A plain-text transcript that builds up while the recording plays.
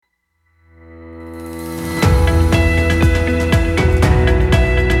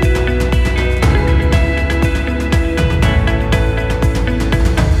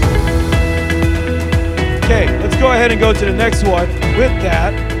ahead and go to the next one. With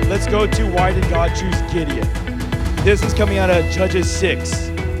that, let's go to why did God choose Gideon? This is coming out of Judges 6.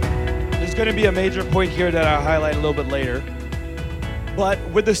 There's going to be a major point here that I'll highlight a little bit later. But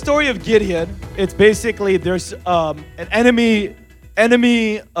with the story of Gideon, it's basically there's an enemies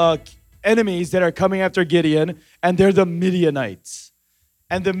that are coming after Gideon, and they're the Midianites.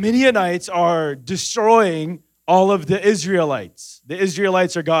 And the Midianites are destroying all of the Israelites. The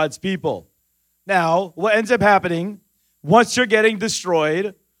Israelites are God's people. Now, what ends up happening, once you're getting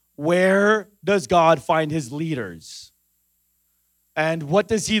destroyed, where does God find his leaders? And what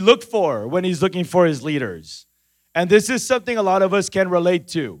does he look for when he's looking for his leaders? And this is something a lot of us can relate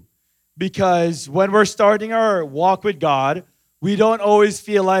to, because when we're starting our walk with God, we don't always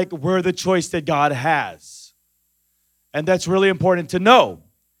feel like we're the choice that God has. And that's really important to know.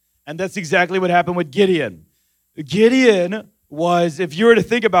 And that's exactly what happened with Gideon. Gideon was, if you were to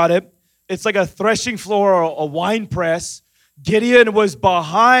think about it, it's like a threshing floor or a wine press. Gideon was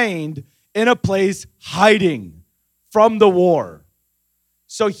behind in a place hiding from the war.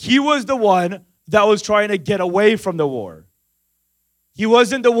 So he was the one that was trying to get away from the war. He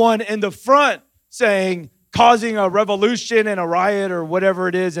wasn't the one in the front causing a revolution and a riot or whatever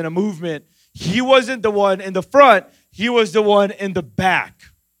it is in a movement. He wasn't the one in the front. He was the one in the back.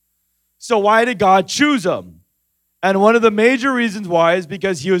 So why did God choose him? And one of the major reasons why is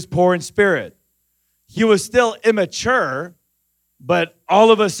because he was poor in spirit. He was still immature, but all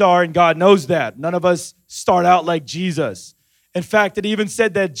of us are, and God knows that. None of us start out like Jesus. In fact, it even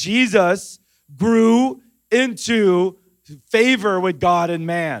said that Jesus grew into favor with God and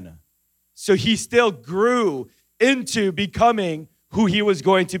man. So he still grew into becoming who he was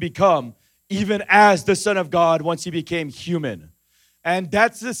going to become, even as the Son of God once he became human. And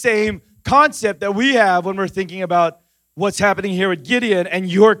that's the same concept that we have when we're thinking about what's happening here with Gideon and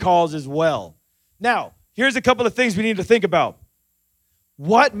your calls as well. Now, here's a couple of things we need to think about.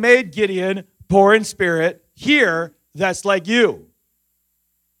 What made Gideon poor in spirit here that's like you?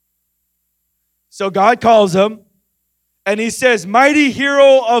 So God calls him, and he says, mighty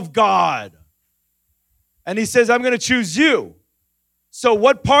hero of God. And he says, I'm going to choose you. So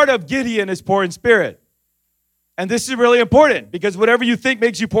what part of Gideon is poor in spirit? And this is really important, because whatever you think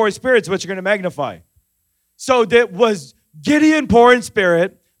makes you poor in spirit is what you're going to magnify. So that was Gideon poor in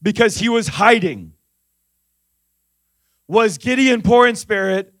spirit because he was hiding? Was Gideon poor in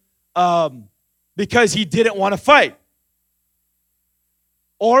spirit because he didn't want to fight?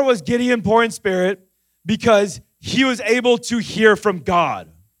 Or was Gideon poor in spirit because he was able to hear from God?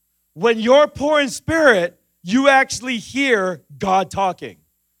 When you're poor in spirit, you actually hear God talking.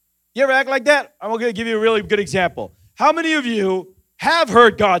 You ever act like that? I'm going to give you a really good example. How many of you have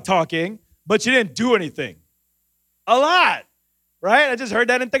heard God talking, but you didn't do anything? A lot, right? I just heard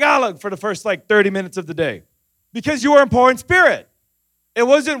that in Tagalog for the first 30 minutes of the day. Because you were poor in spirit. It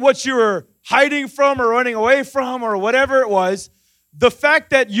wasn't what you were hiding from or running away from or whatever it was. The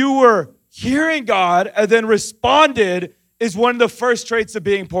fact that you were hearing God and then responded is one of the first traits of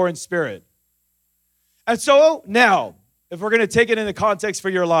being poor in spirit. And so now, if we're going to take it into context for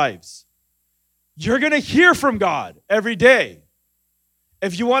your lives, you're going to hear from God every day.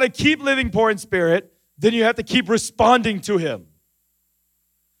 If you want to keep living poor in spirit, then you have to keep responding to him.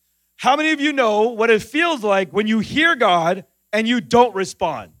 How many of you know what it feels like when you hear God and you don't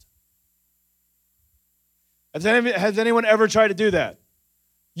respond? Has anyone ever tried to do that?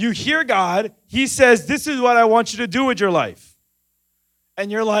 You hear God, he says, this is what I want you to do with your life.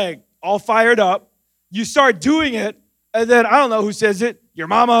 And you're like, all fired up. You start doing it, and then I don't know who says it, your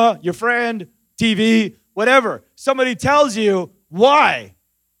mama, your friend, TV, whatever. Somebody tells you, why?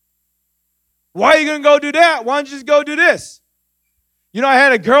 Why are you going to go do that? Why don't you just go do this? You know, I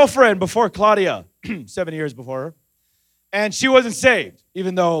had a girlfriend before Claudia, 7 years before her, and she wasn't saved,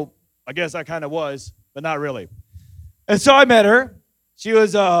 even though I guess I kind of was, but not really. And so I met her. She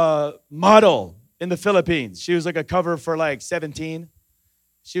was a model in the Philippines. She was like a cover for 17.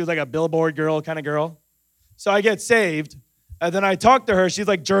 She was like a billboard girl kind of girl. So I get saved, and then I talk to her. She's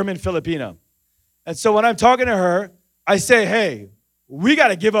like German Filipino. And so when I'm talking to her, I say, hey, we got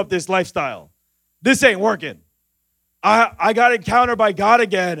to give up this lifestyle. This ain't working. I got encountered by God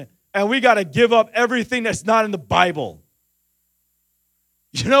again, and we got to give up everything that's not in the Bible.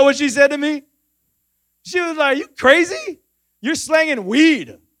 You know what she said to me? She was like, you crazy? You're slanging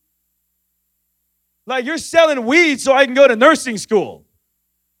weed. Like, you're selling weed so I can go to nursing school.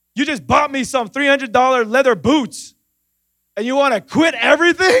 You just bought me some $300 leather boots, and you want to quit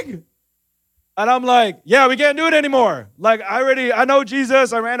everything? And I'm like, yeah, we can't do it anymore. Like, I know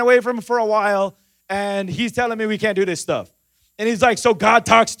Jesus. I ran away from him for a while, and he's telling me we can't do this stuff. And he's like, so God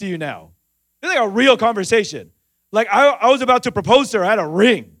talks to you now. It's like a real conversation. Like, I was about to propose to her. I had a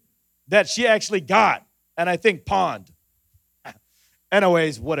ring that she actually got, and I think pawned.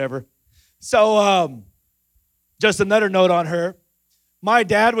 Anyways, whatever. So, just another note on her. My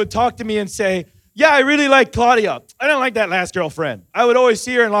dad would talk to me and say, yeah, I really like Claudia. I didn't like that last girlfriend. I would always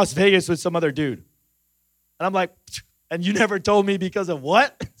see her in Las Vegas with some other dude. And I'm like, and you never told me because of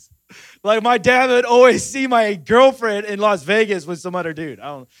what? Like, my dad would always see my girlfriend in Las Vegas with some other dude. I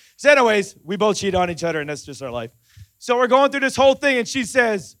don't know. So anyways, we both cheat on each other, and that's just our life. So we're going through this whole thing, and she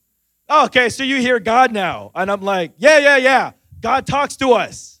says, oh, okay, so you hear God now. And I'm like, yeah. God talks to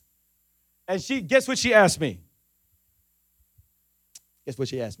us. And guess what she asked me? Guess what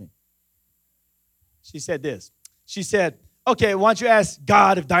she asked me? She said this. She said, okay, why don't you ask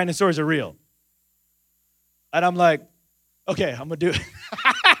God if dinosaurs are real? And I'm like, okay, I'm going to do it.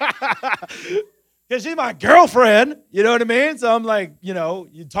 Because she's my girlfriend, you know what I mean? So I'm like,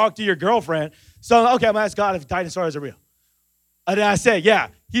 you talk to your girlfriend. So, okay, I'm going to ask God if dinosaurs are real. And then I said, yeah,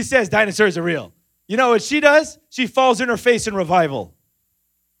 he says dinosaurs are real. You know what she does? She falls in her face in revival.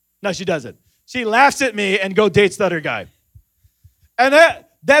 No, she doesn't. She laughs at me and dates the other guy. And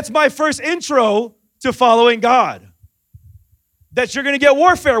that's my first intro to following God. That you're going to get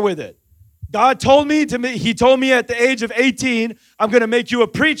warfare with it. God told me he told me at the age of 18, I'm going to make you a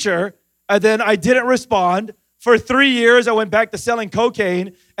preacher. And then I didn't respond. For 3 years, I went back to selling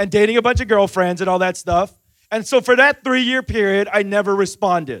cocaine and dating a bunch of girlfriends and all that stuff. And so for that 3-year period, I never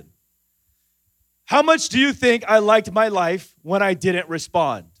responded. How much do you think I liked my life when I didn't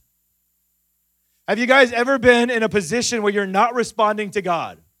respond? Have you guys ever been in a position where you're not responding to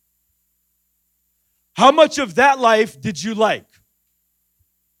God? How much of that life did you like?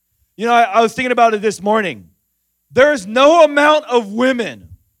 I was thinking about it this morning. There's no amount of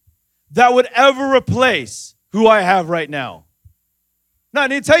women that would ever replace who I have right now. No, I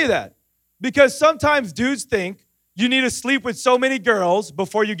need to tell you that. Because sometimes dudes think you need to sleep with so many girls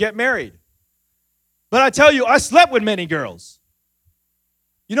before you get married. But I tell you, I slept with many girls.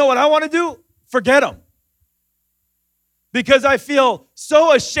 You know what I want to do? Forget them. Because I feel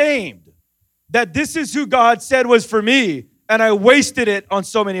so ashamed that this is who God said was for me, and I wasted it on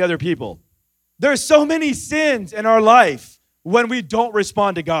so many other people. There's so many sins in our life when we don't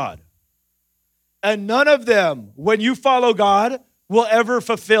respond to God. And none of them, when you follow God, will ever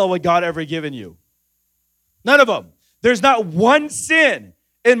fulfill what God ever given you. None of them. There's not one sin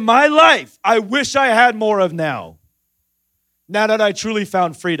in my life I wish I had more of now that I truly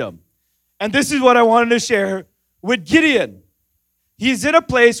found freedom. And this is what I wanted to share with Gideon. He's in a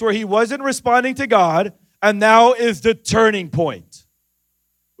place where he wasn't responding to God, and now is the turning point.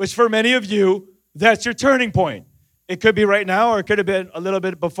 Which for many of you, that's your turning point. It could be right now, or it could have been a little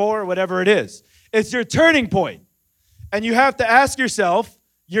bit before, or whatever it is. It's your turning point. And you have to ask yourself,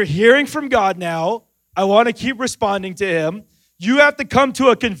 you're hearing from God now. I want to keep responding to him. You have to come to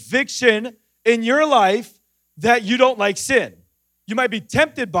a conviction in your life that you don't like sin. You might be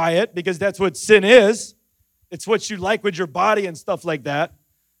tempted by it because that's what sin is. It's what you like with your body and stuff like that.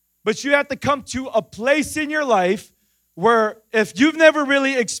 But you have to come to a place in your life where if you've never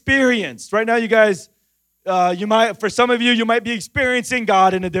really experienced, right now you guys, for some of you might be experiencing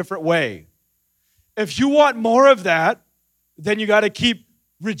God in a different way. If you want more of that, then you got to keep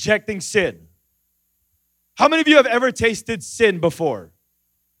rejecting sin. How many of you have ever tasted sin before?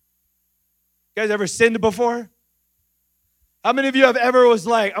 You guys ever sinned before? How many of you have ever was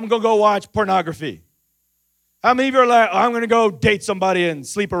like, I'm going to go watch pornography? How many of you are like, oh, I'm going to go date somebody and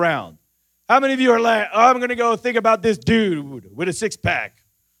sleep around? How many of you are like, oh, I'm going to go think about this dude with a six-pack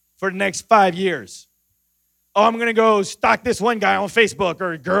for the next 5 years? Oh, I'm going to go stalk this one guy on Facebook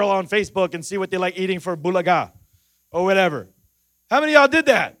or a girl on Facebook and see what they like eating for bulaga or whatever. How many of y'all did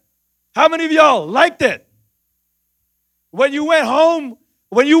that? How many of y'all liked it? When you went home,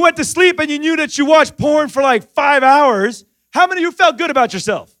 when you went to sleep and you knew that you watched porn for like 5 hours, how many of you felt good about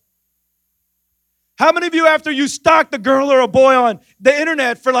yourself? How many of you, after you stalked a girl or a boy on the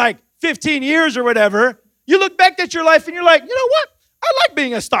internet for like 15 years or whatever, you look back at your life and you're like, you know what? I like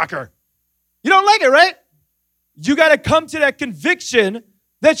being a stalker. You don't like it, right? You got to come to that conviction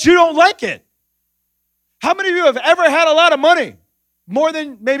that you don't like it. How many of you have ever had a lot of money? More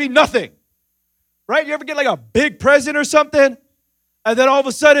than maybe nothing. Right? You ever get like a big present or something? And then all of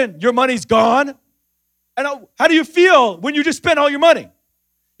a sudden, your money's gone? And how do you feel when you just spent all your money?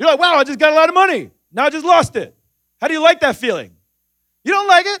 You're like, wow, I just got a lot of money. Now I just lost it. How do you like that feeling? You don't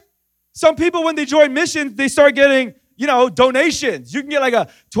like it? Some people, when they join missions, they start getting, donations. You can get like a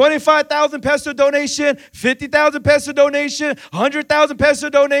 25,000 peso donation, 50,000 peso donation, 100,000 peso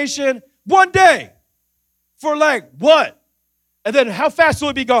donation, one day. For like what? And then how fast will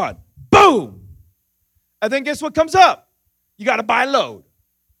it be gone? Boom! And then guess what comes up? You got to buy a load.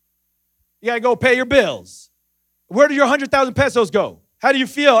 You got to go pay your bills. Where do your 100,000 pesos go? How do you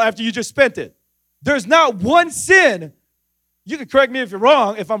feel after you just spent it? There's not one sin, you can correct me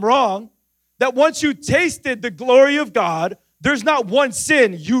if I'm wrong, that once you tasted the glory of God, there's not one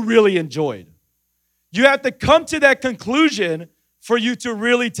sin you really enjoyed. You have to come to that conclusion for you to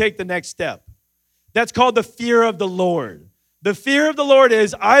really take the next step. That's called the fear of the Lord. The fear of the Lord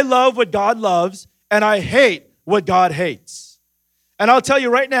is, I love what God loves, and I hate what God hates. And I'll tell you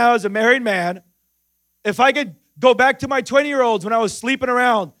right now, as a married man, if I could go back to my 20-year-olds when I was sleeping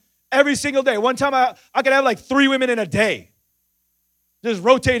around every single day. One time I could have like 3 women in a day, just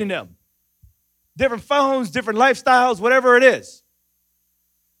rotating them. Different phones, different lifestyles, whatever it is.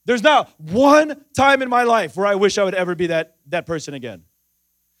 There's not one time in my life where I wish I would ever be that person again.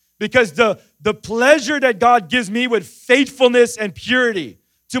 Because the pleasure that God gives me with faithfulness and purity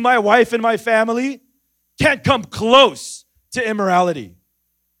to my wife and my family can't come close to immorality.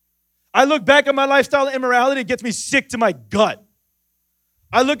 I look back at my lifestyle of immorality, it gets me sick to my gut.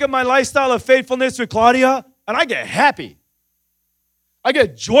 I look at my lifestyle of faithfulness with Claudia, and I get happy. I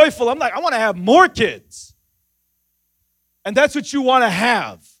get joyful. I'm like, I want to have more kids. And that's what you want to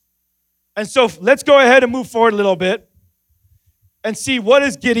have. And so let's go ahead and move forward a little bit and see, what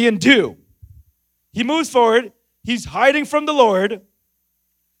does Gideon do? He moves forward. He's hiding from the Lord.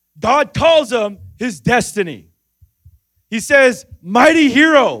 God calls him his destiny. He says, mighty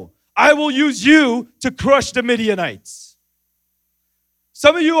hero, I will use you to crush the Midianites.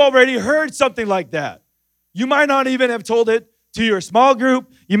 Some of you already heard something like that. You might not even have told it to your small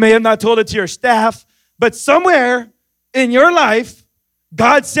group. You may have not told it to your staff. But somewhere in your life,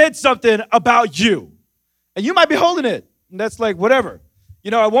 God said something about you. And you might be holding it. And that's like, whatever.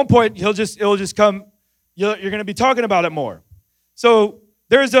 You know, at one point, it'll just come, you're going to be talking about it more. So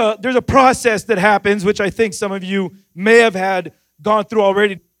there's a process that happens, which I think some of you may have gone through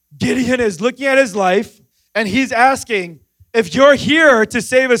already. Gideon is looking at his life, and he's asking, if you're here to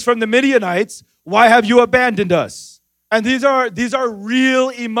save us from the Midianites, why have you abandoned us? And these are real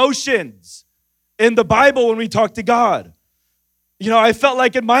emotions in the Bible when we talk to God. You know, I felt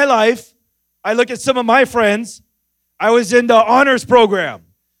like in my life, I look at some of my friends, I was in the honors program.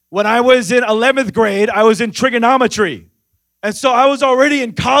 When I was in 11th grade, I was in trigonometry. And so I was already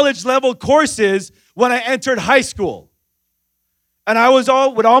in college level courses when I entered high school. And I was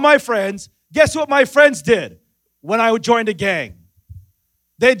with all my friends. Guess what my friends did when I joined a gang?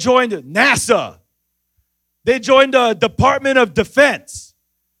 They joined NASA. They joined the Department of Defense.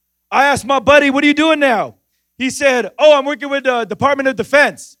 I asked my buddy, what are you doing now? He said, oh, I'm working with the Department of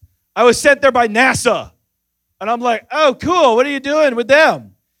Defense. I was sent there by NASA. And I'm like, oh, cool. What are you doing with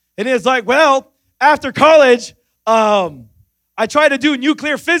them? And he's like, well, after college, I tried to do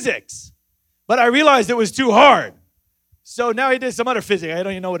nuclear physics, but I realized it was too hard. So now he did some other physics. I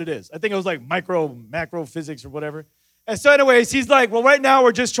don't even know what it is. I think it was like macro physics or whatever. And so anyways, he's like, well, right now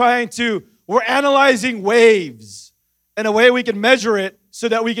we're analyzing waves in a way we can measure it so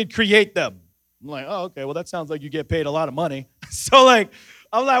that we can create them. I'm like, oh, okay, well, that sounds like you get paid a lot of money. So I'm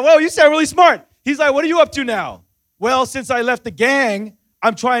like, well, you sound really smart. He's like, what are you up to now? Well, since I left the gang,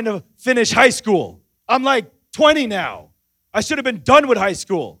 I'm trying to finish high school. I'm like 20 now. I should have been done with high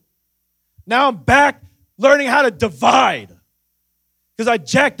school. Now I'm back learning how to divide because I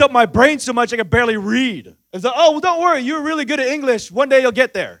jacked up my brain so much I could barely read. It's like, oh, well, don't worry. You're really good at English. One day you'll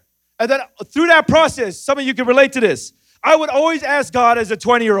get there. And then through that process, some of you can relate to this. I would always ask God as a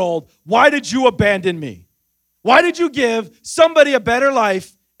 20-year-old, why did you abandon me? Why did you give somebody a better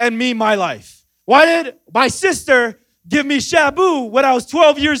life and me my life? Why did my sister give me shabu when I was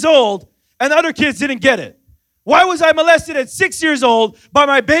 12 years old and other kids didn't get it? Why was I molested at 6 years old by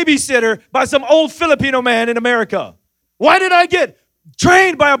my babysitter by some old Filipino man in America? Why did I get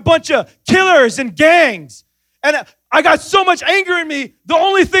trained by a bunch of killers and gangs? And I got so much anger in me, the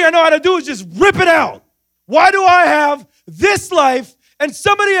only thing I know how to do is just rip it out. Why do I have this life and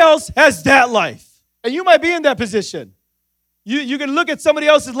somebody else has that life? And you might be in that position. You can look at somebody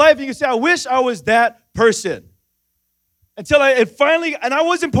else's life and you can say, I wish I was that person. Until I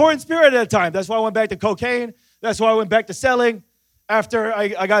wasn't poor in spirit at that time. That's why I went back to cocaine. That's why I went back to selling after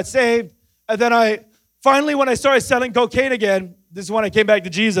I got saved. And then when I started selling cocaine again, this is when I came back to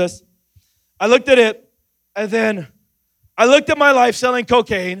Jesus, I looked at it, and then I looked at my life selling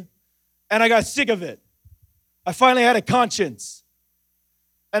cocaine, and I got sick of it. I finally had a conscience.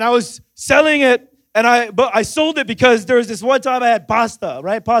 And I was selling it, but I sold it because there was this one time I had pasta,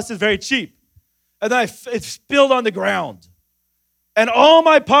 right? Pasta is very cheap. And then it spilled on the ground. And all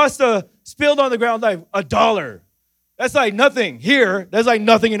my pasta spilled on the ground like $1. That's like nothing here. That's like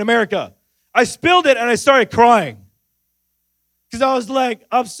nothing in America. I spilled it and I started crying. Because I was like,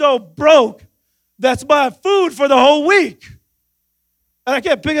 I'm so broke. That's my food for the whole week. And I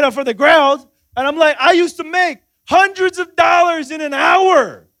kept picking it up from the ground. And I'm like, I used to make hundreds of dollars in an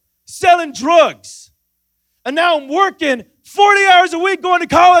hour selling drugs. And now I'm working 40 hours a week going to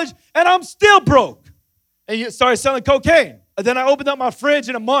college and I'm still broke. And you started selling cocaine. And then I opened up my fridge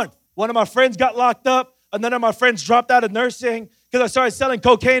in a month. One of my friends got locked up. Another of my friends dropped out of nursing because I started selling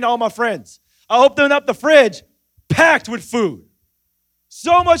cocaine to all my friends. I opened up the fridge, packed with food.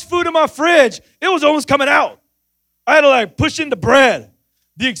 So much food in my fridge, it was almost coming out. I had to push in the bread,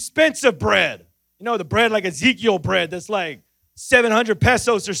 the expensive bread. You know, the bread like Ezekiel bread that's like 700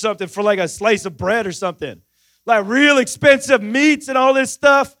 pesos or something for like a slice of bread or something. Like real expensive meats and all this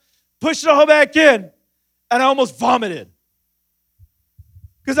stuff. Pushed it all back in, and I almost vomited.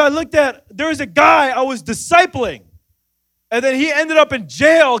 Because I looked at, there was a guy I was discipling, and then he ended up in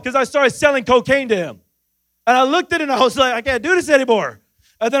jail because I started selling cocaine to him. And I looked at it and I was like, I can't do this anymore.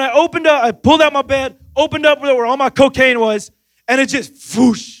 And then I pulled out my bed, opened up where all my cocaine was, and it just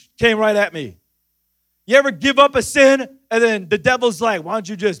whoosh came right at me. You ever give up a sin and then the devil's like, why don't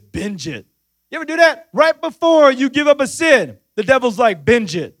you just binge it? You ever do that? Right before you give up a sin, the devil's like,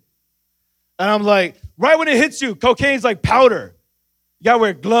 binge it. And I'm like, right when it hits you, cocaine's like powder. You gotta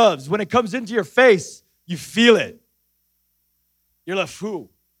wear gloves. When it comes into your face, you feel it. You're like, phew.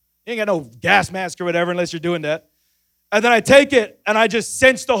 You ain't got no gas mask or whatever unless you're doing that. And then I take it and I just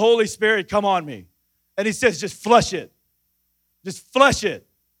sense the Holy Spirit come on me. And he says, just flush it. Just flush it.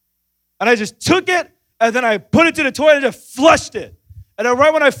 And I just took it and then I put it to the toilet and just flushed it. And then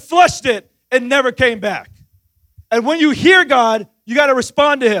right when I flushed it, it never came back. And when you hear God, you got to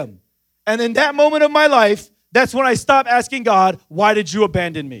respond to him. And in that moment of my life, that's when I stopped asking God, why did you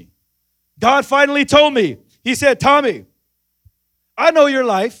abandon me? God finally told me, he said, Tommy, I know your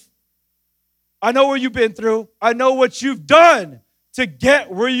life. I know what you've been through. I know what you've done to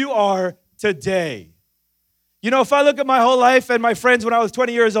get where you are today. You know, if I look at my whole life and my friends when I was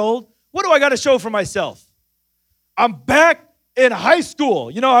 20 years old, what do I got to show for myself? I'm back in high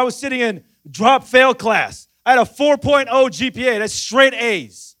school. You know, I was sitting in drop-fail class. I had a 4.0 GPA. That's straight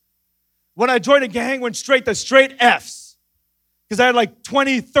A's. When I joined a gang, went straight to straight F's because I had like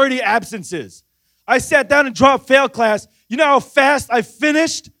 20, 30 absences. I sat down in drop-fail class. You know how fast I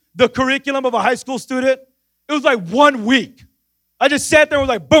finished the curriculum of a high school student? It was like 1 week. I just sat there and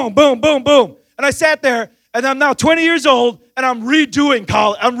was like, boom, boom, boom, boom. And I sat there, and I'm now 20 years old, and I'm redoing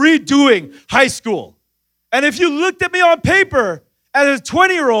college. I'm redoing high school. And if you looked at me on paper as a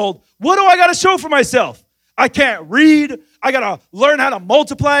 20-year-old, what do I got to show for myself? I can't read. I got to learn how to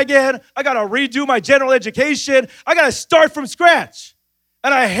multiply again. I got to redo my general education. I got to start from scratch.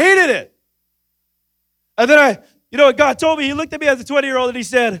 And I hated it. And then you know what God told me? He looked at me as a 20-year-old and he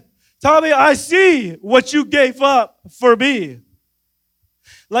said, Tommy, I see what you gave up for me.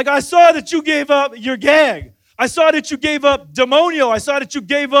 Like I saw that you gave up your gang. I saw that you gave up demonio. I saw that you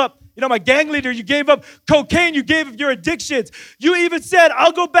gave up, you know, my gang leader. You gave up cocaine. You gave up your addictions. You even said,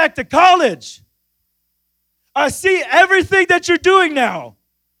 I'll go back to college. I see everything that you're doing now.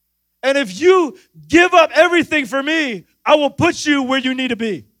 And if you give up everything for me, I will put you where you need to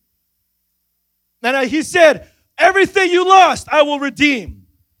be. And he said, everything you lost, I will redeem.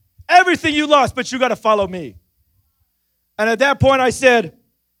 Everything you lost, but you got to follow me. And at that point, I said,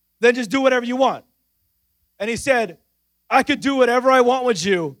 then just do whatever you want. And he said, I could do whatever I want with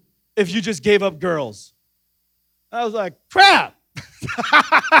you if you just gave up girls. I was like, crap.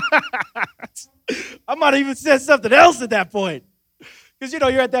 I might have even said something else at that point. Because, you know,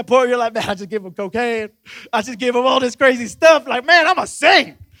 you're at that point where you're like, man, I just gave him cocaine. I just gave him all this crazy stuff. Like, man, I'm a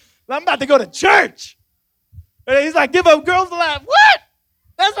saint. I'm about to go to church. And he's like, give up girls a lot. What?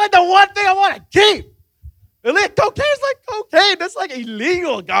 That's like the one thing I want to keep. Cocaine's like cocaine. That's like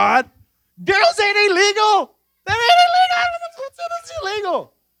illegal, God. Girls ain't illegal. That ain't illegal. It's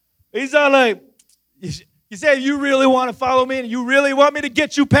illegal. He's all like, he said, you really want to follow me and you really want me to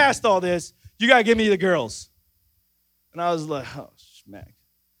get you past all this, you got to give me the girls. And I was like, oh, smack.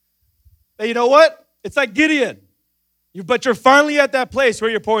 But you know what? It's like Gideon. But you're finally at that place where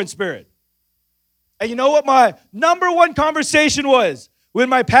you're poor in spirit. And you know what my number one conversation was with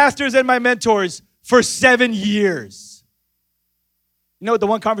my pastors and my mentors for 7 years? You know what the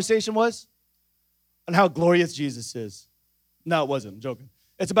one conversation was? On how glorious Jesus is. No, it wasn't. I'm joking.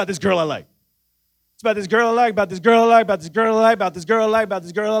 It's about this girl I like. It's about this girl I like, about this girl I like, about this girl I like, about this girl I like, about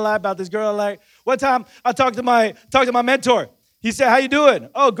this girl I like, about this girl I like. One time, I talked to my mentor. He said, how you doing?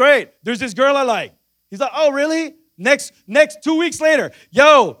 Oh, great. There's this girl I like. He's like, oh, really? Next 2 weeks later,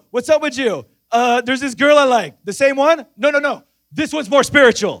 yo, what's up with you? There's this girl I like. The same one? No. This one's more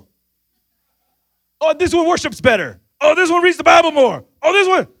spiritual. Oh, this one worships better. Oh, this one reads the Bible more. Oh, this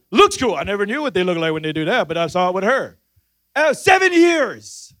one looks cool. I never knew what they look like when they do that, but I saw it with her. 7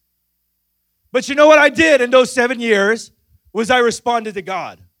 years. But you know what I did in those 7 years was I responded to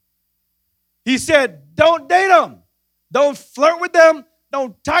God. He said, don't date them. Don't flirt with them.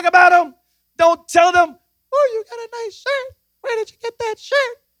 Don't talk about them. Don't tell them, oh, you got a nice shirt. Where did you get that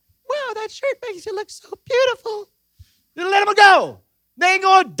shirt? Wow, that shirt makes you look so beautiful. Then let them go. They ain't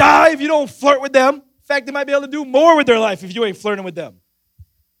going to die if you don't flirt with them. In fact, they might be able to do more with their life if you ain't flirting with them.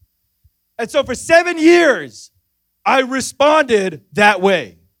 And so for 7 years, I responded that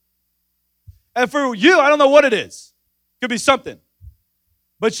way. And for you, I don't know what it is. Could be something.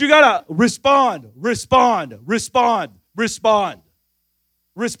 But you got to respond. You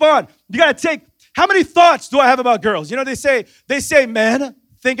got to take, how many thoughts do I have about girls? You know, they say men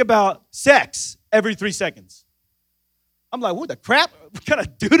think about sex every 3 seconds. I'm like, what the crap? What kind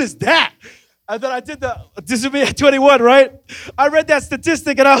of dude is that? And then I did this is me at 21, right? I read that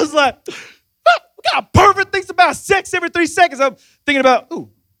statistic and I was like, what kind of pervert thinks about sex every 3 seconds? I'm thinking about, ooh.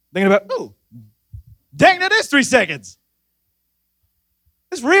 Dang, that is 3 seconds.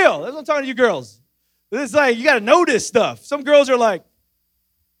 It's real. That's what I'm talking to you girls. It's like, you got to know this stuff. Some girls are like,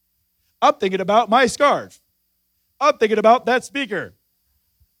 I'm thinking about my scarf. I'm thinking about that speaker.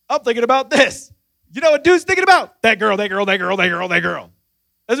 I'm thinking about this. You know what dude's thinking about? That girl. That's what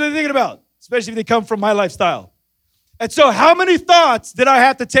they're thinking about, especially if they come from my lifestyle. And so how many thoughts did I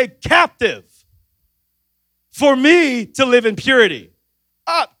have to take captive for me to live in purity?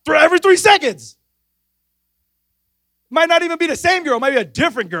 Every 3 seconds. Might not even be the same girl, might be a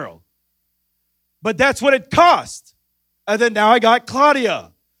different girl. But that's what it cost. And then now I got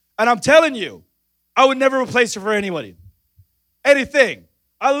Claudia. And I'm telling you, I would never replace her for anybody. Anything.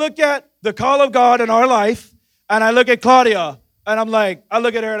 I look at the call of God in our life, and I look at Claudia, and I'm like, I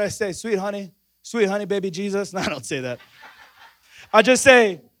look at her and I say, sweet honey, baby Jesus. No, I don't say that. I just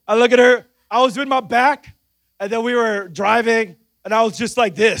say, I look at her, I was with my back, and then we were driving, and I was just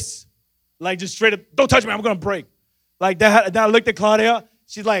like this. Like just straight up, don't touch me, I'm gonna break. Like that. And then I looked at Claudia,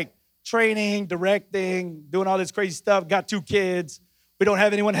 she's like training, directing, doing all this crazy stuff, got 2 kids. We don't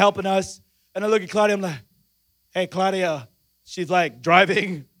have anyone helping us. And I look at Claudia, I'm like, hey, Claudia. She's like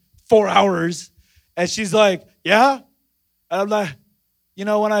driving 4 hours. And she's like, yeah? And I'm like, you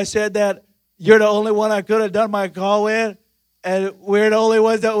know, when I said that you're the only one I could have done my call with, and we're the only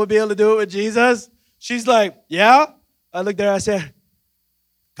ones that would be able to do it with Jesus? She's like, yeah? I looked at her, I said,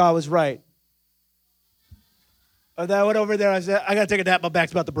 God was right. And then I went over there, I said, I got to take a nap, my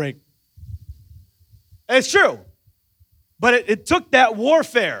back's about to break. And it's true. But it took that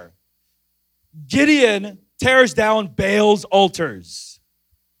warfare. Gideon tears down Baal's altars.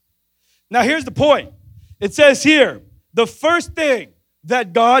 Now here's the point. It says here, the first thing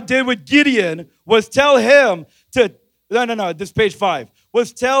that God did with Gideon was tell him to, this is page 5,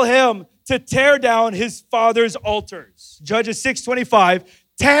 was tell him to tear down his father's altars. Judges 6:25,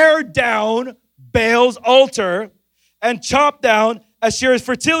 tear down Baal's altar and chop down Asherah's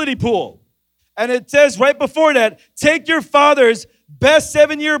fertility pool. And it says right before that, take your father's best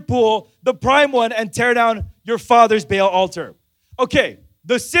 7-year pool, the prime one, and tear down your father's Baal altar. Okay,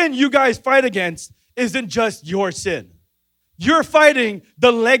 the sin you guys fight against isn't just your sin. You're fighting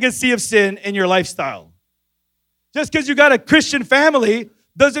the legacy of sin in your lifestyle. Just because you got a Christian family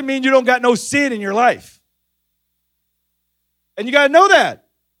doesn't mean you don't got no sin in your life. And you got to know that.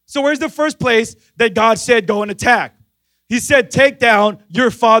 So where's the first place that God said go and attack? He said, take down your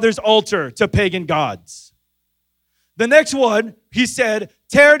father's altar to pagan gods. The next one, he said,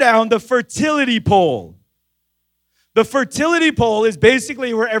 tear down the fertility pole. The fertility pole is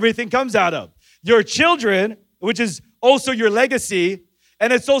basically where everything comes out of. Your children, which is also your legacy,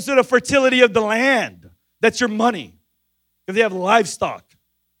 and it's also the fertility of the land. That's your money. Because they have livestock,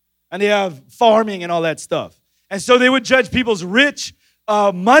 and they have farming and all that stuff. And so they would judge people's rich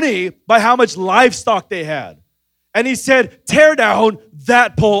money by how much livestock they had. And he said, tear down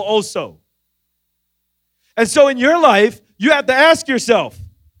that pole also. And so in your life, you have to ask yourself,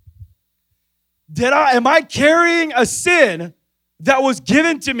 am I carrying a sin that was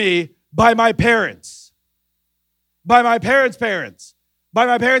given to me by my parents? By my parents' parents? By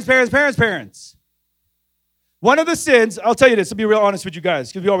my parents' parents? One of the sins, I'll tell you this, to be real honest with you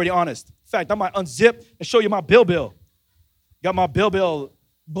guys, because we're already honest. In fact, I might unzip and show you my bill. Got my bill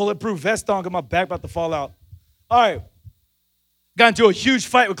bulletproof vest on, got my back about to fall out. All right, got into a huge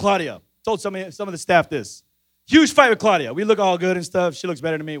fight with Claudia. Told some of the staff this. Huge fight with Claudia. We look all good and stuff. She looks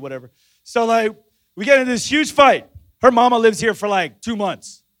better than me, whatever. So like, we get into this huge fight. Her mama lives here for like 2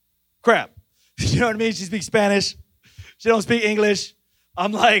 months. Crap. You know what I mean? She speaks Spanish. She don't speak English.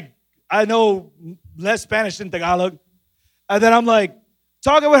 I'm like, I know less Spanish than Tagalog. And then I'm like,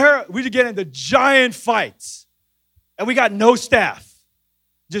 talking with her, we just get into giant fights. And we got no staff.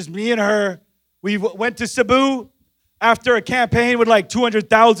 Just me and her. We went to Cebu after a campaign with like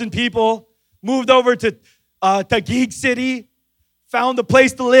 200,000 people. Moved over to Taguig City. Found a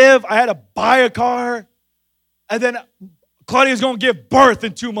place to live. I had to buy a car. And then Claudia's going to give birth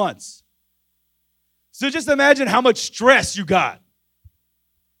in 2 months. So just imagine how much stress you got.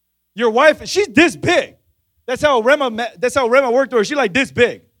 Your wife, she's this big. That's how Rema worked with her. She's like this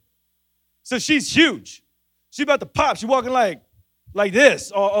big. So she's huge. She's about to pop. She's walking like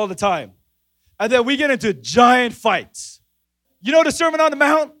this all the time. And then we get into giant fights. You know the Sermon on the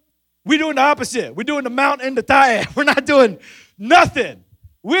Mount? We're doing the opposite. We're doing the mount in the thigh. We're not doing nothing.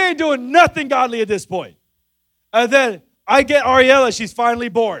 We ain't doing nothing godly at this point. And then I get Ariella. She's finally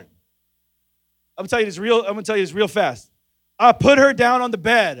born. I'm gonna tell you this real fast. I put her down on the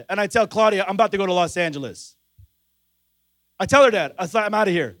bed and I tell Claudia, I'm about to go to Los Angeles. I tell her that. I thought, I'm out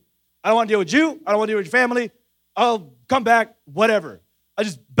of here. I don't want to deal with you. I don't want to deal with your family. I'll come back, whatever. I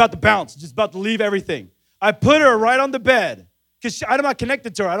just about to bounce, just about to leave everything. I put her right on the bed because I'm not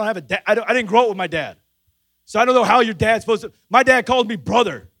connected to her. I don't have a dad. I didn't grow up with my dad. So I don't know how your dad's supposed to. My dad called me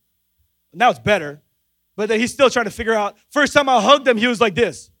brother. Now it's better. But then he's still trying to figure out. First time I hugged him, he was like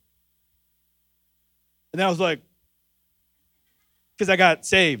this. And then I was like, because I got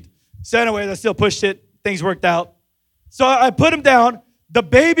saved. So anyways, I still pushed it. Things worked out. So I put him down. The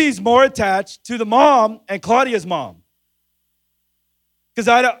baby's more attached to the mom and Claudia's mom. Because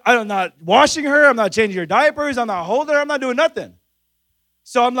I'm not washing her. I'm not changing her diapers. I'm not holding her. I'm not doing nothing.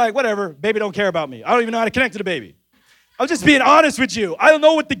 So I'm like, whatever. Baby don't care about me. I don't even know how to connect to the baby. I'm just being honest with you. I don't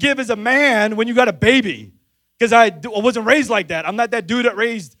know what to give as a man when you got a baby. Because I wasn't raised like that. I'm not that dude that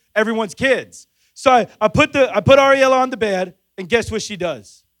raised everyone's kids. So I put Ariella on the bed, and guess what she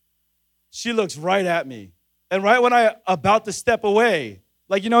does? She looks right at me. And right when I'm about to step away,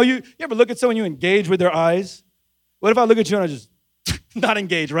 like, you ever look at someone you engage with their eyes? What if I look at you and I just not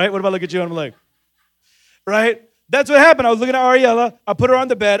engage, right? What if I look at you and I'm like, right? That's what happened. I was looking at Ariella. I put her on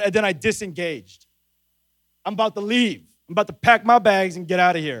the bed, and then I disengaged. I'm about to leave. I'm about to pack my bags and get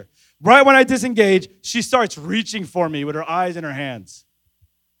out of here. Right when I disengage, she starts reaching for me with her eyes in her hands.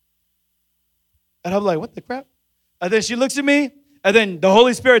 And I'm like, what the crap? And then she looks at me, and then the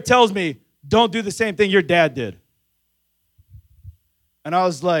Holy Spirit tells me, don't do the same thing your dad did. And I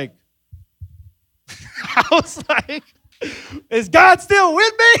was like, is God still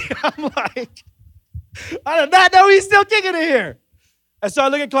with me? I'm like, I did not know he's still kicking it here. And so I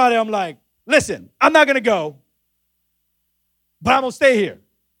look at Claudia, I'm like, listen, I'm not going to go, but I'm going to stay here.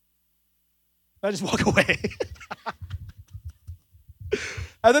 I just walk away.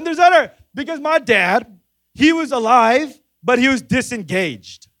 And then there's because my dad, he was alive, but he was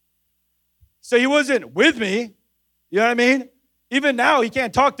disengaged. So he wasn't with me. You know what I mean? Even now, he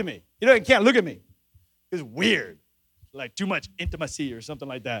can't talk to me. He can't look at me. It's weird. Like too much intimacy or something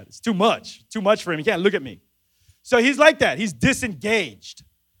like that. It's too much for him. He can't look at me. So he's like that. He's disengaged.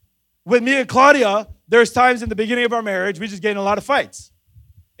 With me and Claudia, there's times in the beginning of our marriage, we just get in a lot of fights.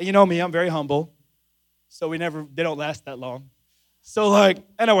 And you know me, I'm very humble. So they don't last that long. So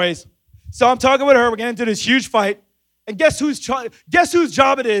anyways, so I'm talking with her. We're getting into this huge fight. And guess whose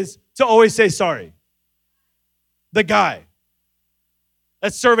job it is to always say sorry? The guy.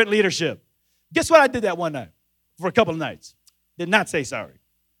 That's servant leadership. Guess what I did that one night? For a couple of nights. Did not say sorry.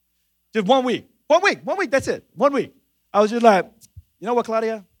 Just 1 week. 1 week. 1 week, that's it. 1 week. I was just like, you know what,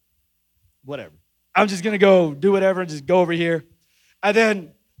 Claudia? Whatever. I'm just going to go do whatever and just go over here. And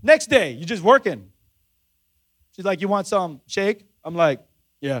then next day, you're just working. She's like, you want some shake? I'm like,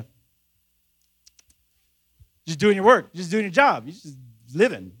 yeah. Just doing your work. Just doing your job. You're just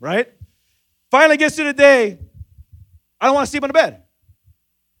living, right? Finally gets to the day, I don't want to sleep on the bed.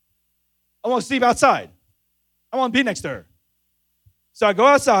 I want to sleep outside. I want to be next to her. So I go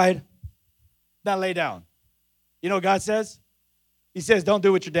outside, then I lay down. You know what God says? He says, don't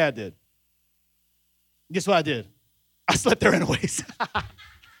do what your dad did. Guess what I did? I slept there anyways.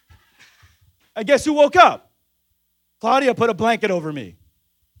 And guess who woke up? Claudia put a blanket over me.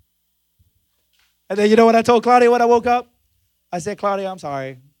 And then you know what I told Claudia when I woke up? I said, Claudia, I'm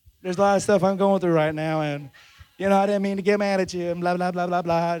sorry. There's a lot of stuff I'm going through right now, and, I didn't mean to get mad at you, and blah, blah, blah, blah,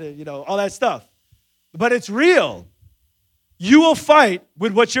 blah, and, all that stuff. But it's real. You will fight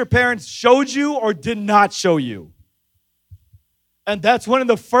with what your parents showed you or did not show you. And that's one of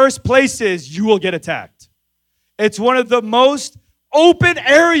the first places you will get attacked. It's one of the most open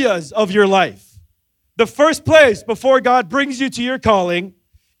areas of your life. The first place before God brings you to your calling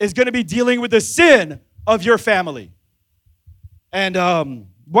is going to be dealing with the sin of your family. And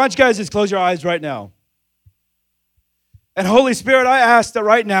Why don't you guys just close your eyes right now? And Holy Spirit, I ask that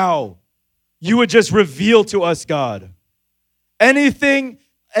right now, you would just reveal to us, God, anything,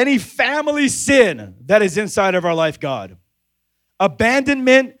 any family sin that is inside of our life, God.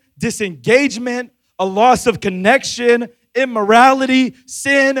 Abandonment, disengagement, a loss of connection, immorality,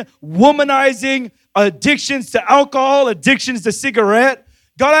 sin, womanizing, addictions to alcohol, addictions to cigarette.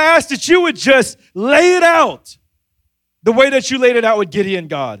 God, I ask that you would just lay it out the way that you laid it out with Gideon,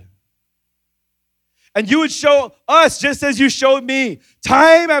 God. And you would show us, just as you showed me,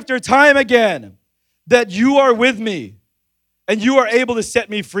 time after time again, that you are with me and you are able to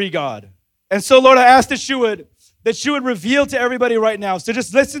set me free, God. And so, Lord, I ask that you would reveal to everybody right now. So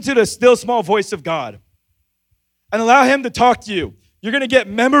just listen to the still small voice of God and allow him to talk to you. You're going to get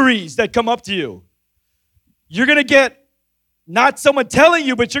memories that come up to you. You're going to get not someone telling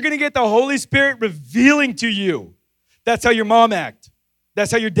you, but you're going to get the Holy Spirit revealing to you. That's how your mom act.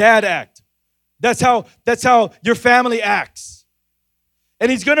 That's how your dad act. That's how your family acts.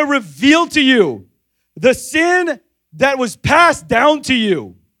 And he's going to reveal to you the sin that was passed down to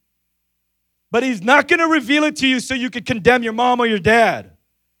you. But he's not going to reveal it to you so you can condemn your mom or your dad.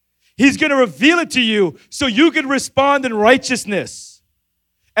 He's going to reveal it to you so you can respond in righteousness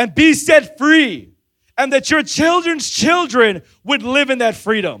and be set free, and that your children's children would live in that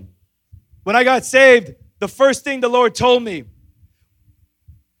freedom. When I got saved, the first thing the Lord told me,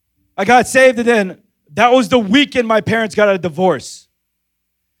 I got saved, and then that was the weekend my parents got a divorce.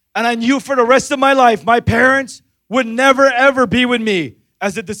 And I knew for the rest of my life, my parents would never, ever be with me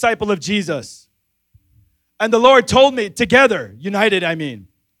as a disciple of Jesus. And the Lord told me, together, united, I mean.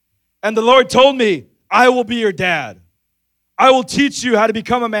 And the Lord told me, I will be your dad. I will teach you how to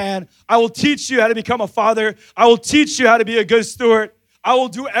become a man. I will teach you how to become a father. I will teach you how to be a good steward. I will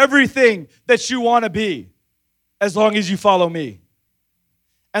do everything that you want to be as long as you follow me.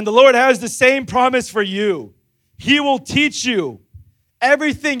 And the Lord has the same promise for you. He will teach you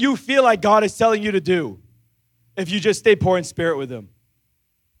everything you feel like God is telling you to do if you just stay poor in spirit with him.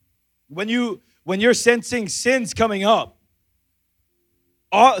 When you're sensing sins coming up,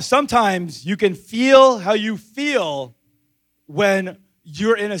 sometimes you can feel how you feel when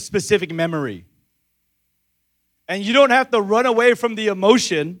you're in a specific memory. And you don't have to run away from the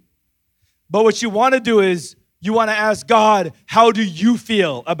emotion, but what you want to do is you want to ask God, how do you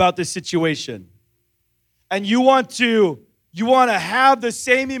feel about this situation? And you want to have the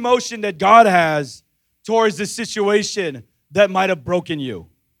same emotion that God has towards the situation that might have broken you.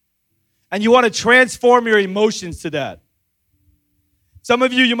 And you want to transform your emotions to that. Some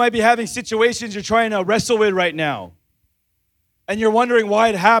of you might be having situations you're trying to wrestle with right now. And you're wondering why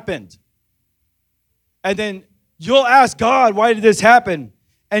it happened. And then you'll ask God, why did this happen?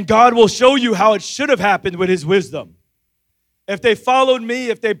 And God will show you how it should have happened with his wisdom. If they followed me,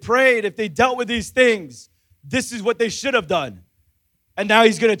 if they prayed, if they dealt with these things, this is what they should have done. And now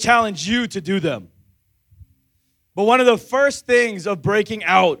he's going to challenge you to do them. But one of the first things of breaking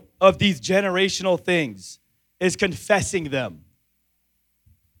out of these generational things is confessing them.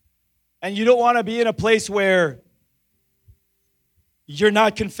 And you don't want to be in a place where you're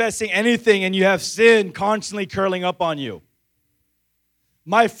not confessing anything and you have sin constantly curling up on you.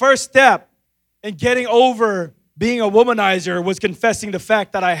 My first step in getting over being a womanizer was confessing the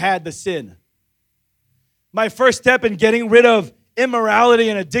fact that I had the sin. My first step in getting rid of immorality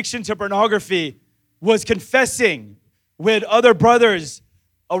and addiction to pornography was confessing with other brothers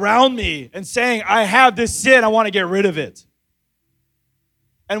around me and saying, I have this sin, I want to get rid of it.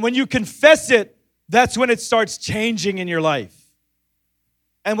 And when you confess it, that's when it starts changing in your life.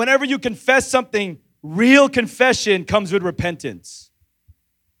 And whenever you confess something, real confession comes with repentance.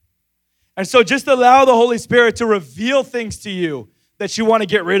 And so just allow the Holy Spirit to reveal things to you that you want to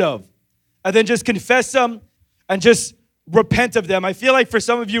get rid of. And then just confess them and just repent of them. I feel like for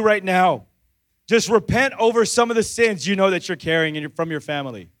some of you right now, just repent over some of the sins you know that you're carrying from your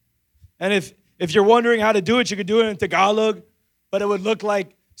family. And if you're wondering how to do it, you could do it in Tagalog, but it would look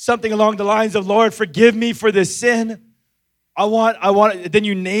like something along the lines of, Lord, forgive me for this sin. I want, then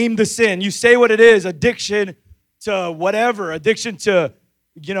you name the sin. You say what it is, addiction to whatever, addiction to,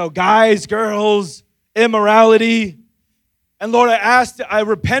 guys, girls, immorality. And Lord, I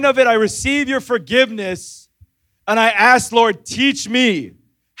repent of it. I receive your forgiveness. And I ask, Lord, teach me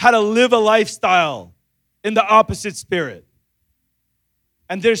how to live a lifestyle in the opposite spirit.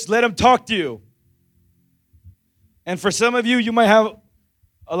 And just let him talk to you. And for some of you, you might have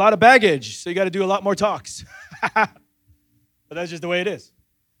a lot of baggage, so you got to do a lot more talks. But that's just the way it is.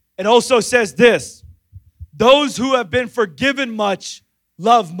 It also says this, those who have been forgiven much,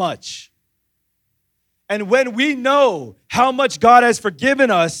 love much. And when we know how much God has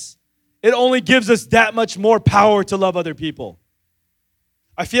forgiven us, it only gives us that much more power to love other people.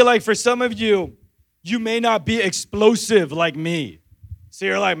 I feel like for some of you, you may not be explosive like me. So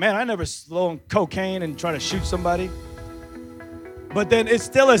you're like, man, I never slow on cocaine and try to shoot somebody. But then it's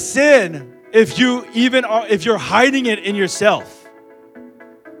still a sin if you're hiding it in yourself.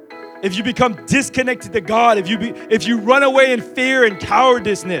 If you become disconnected to God, if you run away in fear and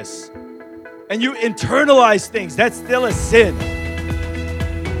cowardice, and you internalize things, that's still a sin.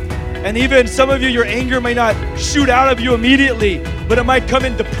 And even some of you, your anger may not shoot out of you immediately, but it might come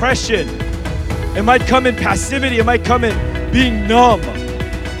in depression. It might come in passivity. It might come in being numb.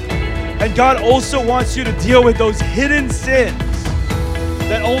 And God also wants you to deal with those hidden sins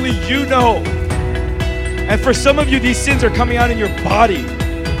that only you know. And for some of you, these sins are coming out in your body.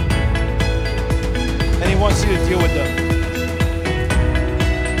 And He wants you to deal with them.